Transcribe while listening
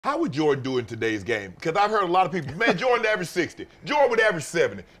How would Jordan do in today's game? Because I've heard a lot of people, man, Jordan average 60. Jordan would average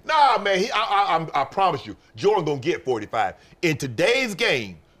 70. Nah, man, I promise you, Jordan gonna get 45. In today's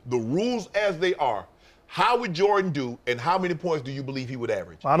game, the rules as they are, how would Jordan do, and how many points do you believe he would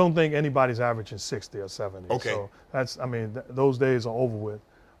average? I don't think anybody's averaging 60 or 70. Okay. So that's, I mean, those days are over with.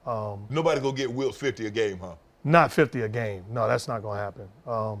 Nobody's gonna get Wilt's 50 a game, huh? Not 50 a game. No, that's not gonna happen.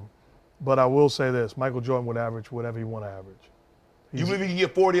 But I will say this: Michael Jordan would average whatever he want to average. You believe he can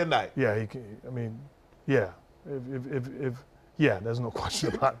get 40 a night? Yeah, he can. I mean, yeah. Yeah, there's no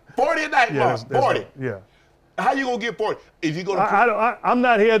question about it. 40 a night, Yeah, Mark. 40. Yeah. How you gonna get 40? If you go to I'm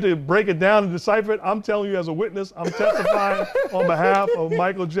not here to break it down and decipher it. I'm telling you as a witness, I'm testifying on behalf of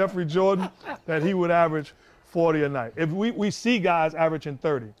Michael Jeffrey Jordan that he would average 40 a night. If we see guys averaging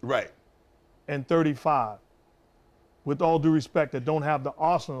 30 right and 35, with all due respect, that don't have the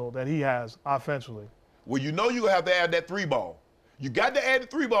arsenal that he has offensively. Well, you know you're gonna have to add that 3-ball. You got to add the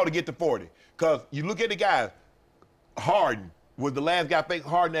 3-ball to get to 40. Because you look at the guys, Harden was the last guy. I think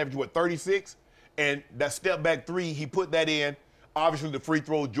Harden averaged, what, 36? And that step back 3, he put that in. Obviously, the free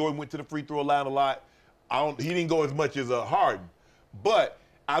throw, Jordan went to the free throw line a lot. He didn't go as much as Harden. But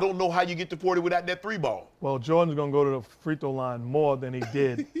I don't know how you get to 40 without that 3-ball. Well, Jordan's going to go to the free throw line more than he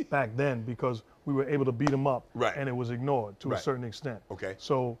did back then because we were able to beat him up. Right. And it was ignored to a certain extent. Okay.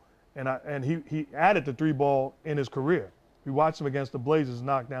 So, and he added the 3-ball in his career. We watched him against the Blazers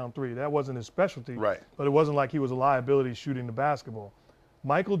knock down 3. That wasn't his specialty. Right. But it wasn't like he was a liability shooting the basketball.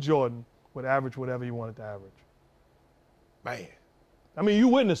 Michael Jordan would average whatever he wanted to average. Man. I mean, you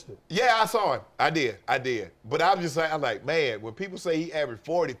witnessed it. Yeah, I saw him. I did. But I'm just like, man, when people say he averaged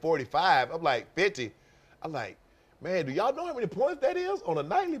 40, 45, I'm like 50. I'm like, man, do y'all know how many points that is on a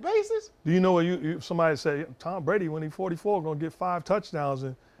nightly basis? Do you know what somebody said, Tom Brady, when he's 44, going to get 5 touchdowns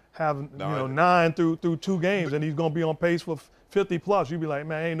and have 9 through 2 games, and he's going to be on pace for 50 plus. You'd be like,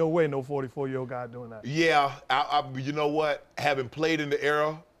 man, ain't no way no 44-year-old guy doing that. Yeah, you know what? Having played in the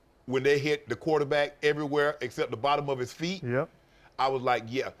era when they hit the quarterback everywhere except the bottom of his feet, yep. I was like,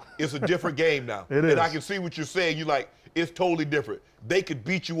 yeah, it's a different game now. It is. And I can see what you're saying. You're like, it's totally different. They could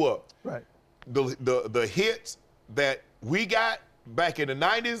beat you up. Right. The hits that we got back in the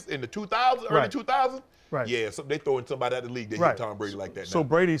 90s, in the 2000s, early 2000s, right. Yeah, so they throwing somebody out of the league that hit Tom Brady like that. So now.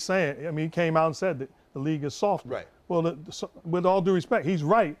 Brady's saying, I mean, he came out and said that the league is soft. Right. Well, with all due respect, he's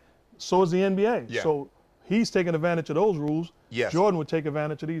right. So is the NBA. Yeah. So he's taking advantage of those rules. Yes. Jordan would take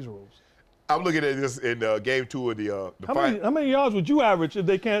advantage of these rules. I'm looking at this in game 2 of the how many yards would you average if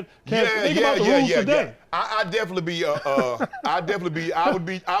they can't think about the rules today? I definitely be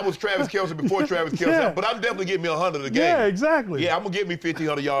I was Travis Kelce before Travis Kelce, but I'm definitely getting me 100 a game. Yeah, exactly. Yeah, I'm gonna get me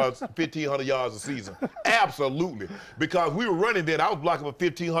 1,500 yards a season. Absolutely. Because we were running then, I was blocking for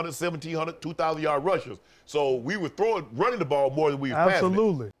 1,500, 1,700, 2,000 yard rushers. So we were running the ball more than we was passing it.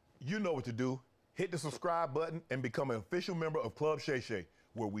 Absolutely. You know what to do. Hit the subscribe button and become an official member of Club Shay Shay,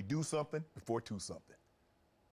 where we do something before 2 something.